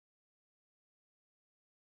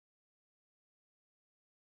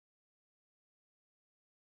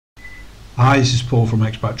Hi, this is Paul from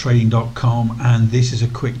xBratTrading.com, and this is a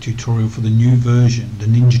quick tutorial for the new version, the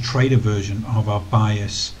NinjaTrader version of our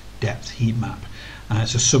BIAS Depth Heatmap.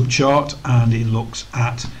 It's a subchart and it looks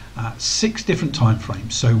at 6 different time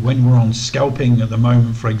frames. So when we're on scalping at the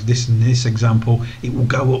moment, for this example, it will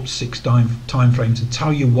go up 6 time frames and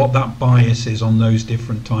tell you what that bias is on those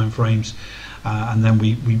different time frames. And then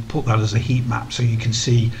we put that as a heat map, so you can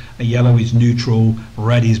see yellow is neutral,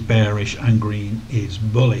 red is bearish, and green is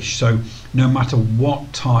bullish. So no matter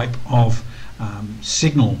what type of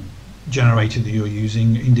signal generator that you're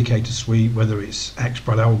using, indicator suite, whether it's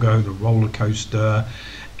xBrat algo, the roller coaster,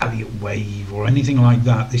 Elliott wave, or anything like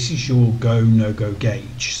that, this is your go no go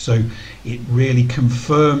gauge. So it really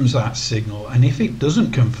confirms that signal, and if it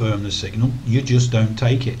doesn't confirm the signal, you just don't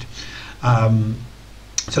take it.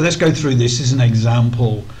 So let's go through this. This is an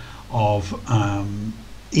example of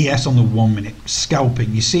ES on the 1 minute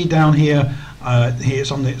scalping. You see down here, here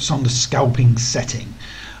it's on the scalping setting.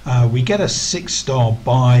 We get a 6-star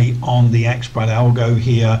buy on the xBrat algo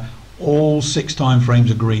here. All 6 time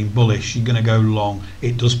frames are green, bullish. You're going to go long.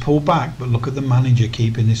 It does pull back, but look at the manager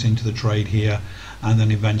keeping this into the trade here, and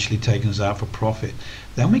then eventually taking us out for profit.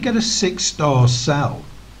 Then we get a 6-star sell.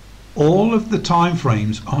 All of the time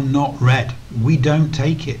frames are not red. We don't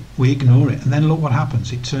take it, we ignore it, and then look what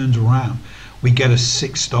happens. It turns around. We get a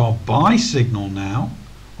 6-star buy signal now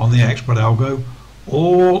on the xBrat algo.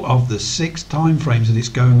 All of the 6 time frames that it's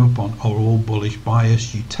going up on are all bullish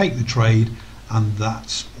bias. You take the trade, and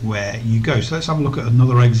that's where you go. So let's have a look at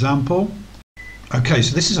another example. Okay,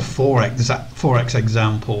 so this is a Forex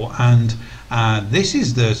example, and this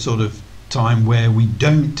is the sort of time where we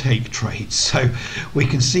don't take trades. So we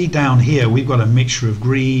can see down here we've got a mixture of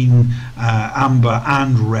green, amber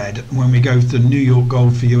and red. When we go to the New York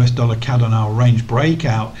gold for US dollar CAD on our range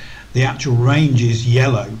breakout, the actual range is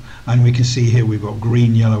yellow, and we can see here we've got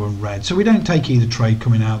green, yellow and red. So we don't take either trade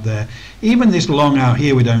coming out there. Even this long out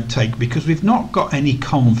here we don't take, because we've not got any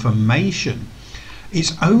confirmation.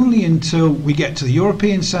 It's only until we get to the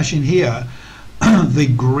European session here the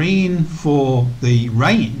green for the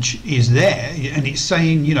range is there, and it's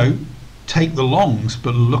saying, you know, take the longs,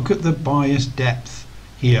 but look at the bias depth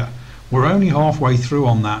here. We're only halfway through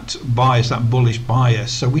on that bias, that bullish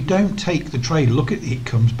bias, so we don't take the trade. Look at it,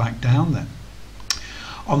 comes back down then.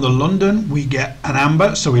 On the London we get an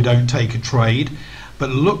amber, so we don't take a trade. But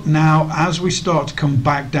look now, as we start to come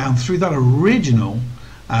back down through that original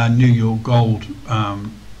New York gold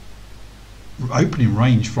opening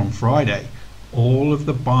range from Friday, all of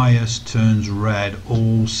the bias turns red,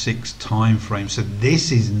 all 6 time frames. So this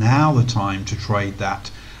is now the time to trade that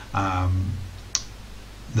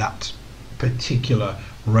that particular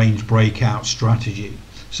range breakout strategy.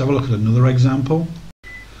 So have a look at another example.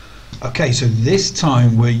 Okay, so this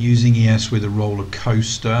time we're using ES with a roller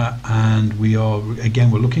coaster, and we are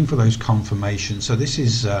we're looking for those confirmations. So this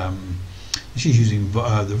is using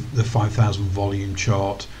the 5,000 volume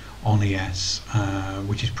chart on ES,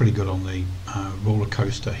 which is pretty good on the roller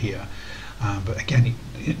coaster here, but again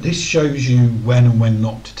this shows you when and when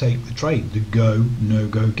not to take the trade, the go no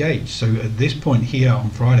go gauge. So at this point here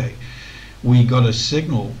on Friday we got a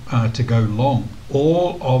signal to go long.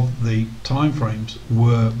 All of the time frames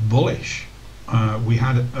were bullish. We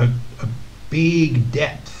had a big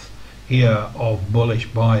depth here of bullish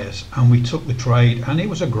bias, and we took the trade, and it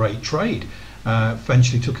was a great trade.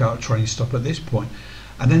 Eventually took out a trailing stop at this point.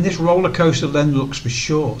 And then this roller coaster then looks for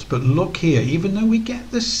shorts, but look here, even though we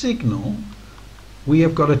get the signal, we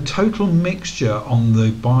have got a total mixture on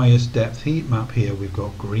the bias depth heat map here. We've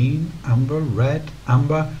got green, amber, red,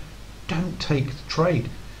 amber. Don't take the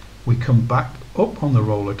trade. We come back up on the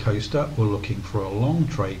roller coaster, we're looking for a long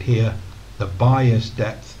trade here. The bias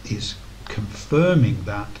depth is confirming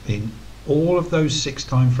that in all of those 6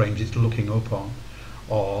 time frames it's looking up on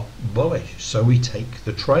are bullish, so we take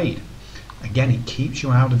the trade. Again, it keeps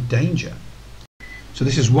you out of danger. So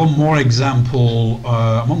this is one more example.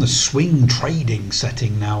 I'm on the swing trading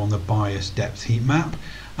setting now on the bias depth heat map,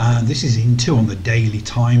 and this is into on the daily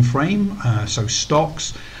time frame. So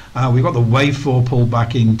stocks, we've got the wave 4 pull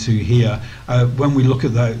back into here. When we look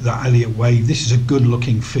at the Elliott wave, this is a good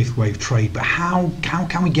looking 5th wave trade, but how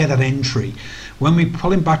can we get that entry? When we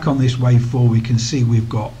pull him back on this wave 4, we can see we've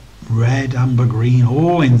got red, amber, green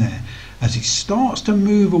all in there. As it starts to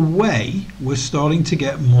move away, we're starting to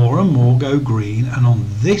get more and more go green, and on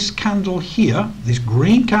this candle here, this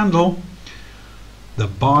green candle, the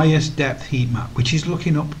bias depth heat map, which is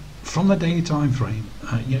looking up from the daily time frame,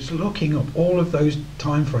 it's looking up all of those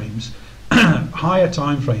time frames, higher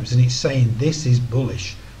time frames, and it's saying this is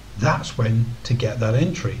bullish. That's when to get that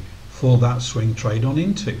entry for that swing trade on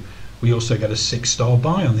into. We also get a 6-star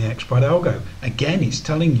buy on the xBrat algo. Again, it's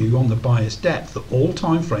telling you on the bias depth that all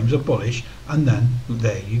time frames are bullish, and then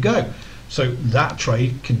there you go. So that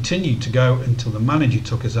trade continued to go until the manager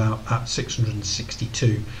took us out at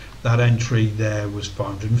 662. That entry there was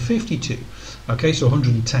 552. Okay, so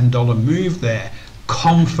 $110 move there.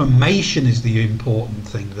 Confirmation is the important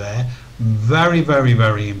thing there. Very, very,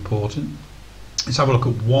 very important. Let's have a look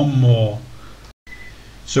at one more.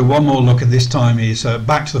 So one more look at this time is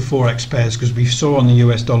back to the Forex pairs, because we saw on the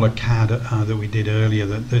US dollar CAD that we did earlier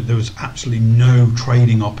that there was absolutely no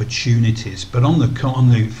trading opportunities. But on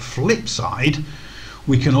the flip side,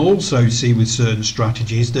 we can also see with certain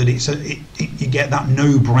strategies that you get that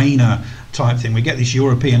no-brainer type thing. We get this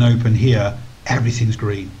European Open here, everything's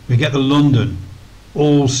green. We get the London,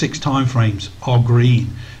 all 6 time frames are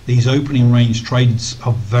green. These opening range trades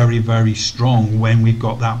are very, very strong when we've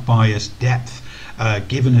got that bias depth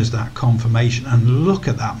giving us that confirmation, and look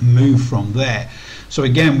at that move from there. So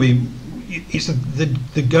again, it's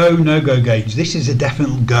the go no go gauge. This is a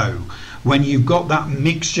definite go. When you've got that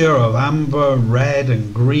mixture of amber, red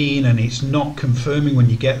and green, and it's not confirming when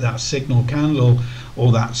you get that signal candle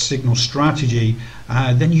or that signal strategy,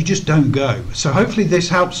 then you just don't go. So hopefully this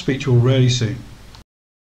helps. Speak to you all really soon.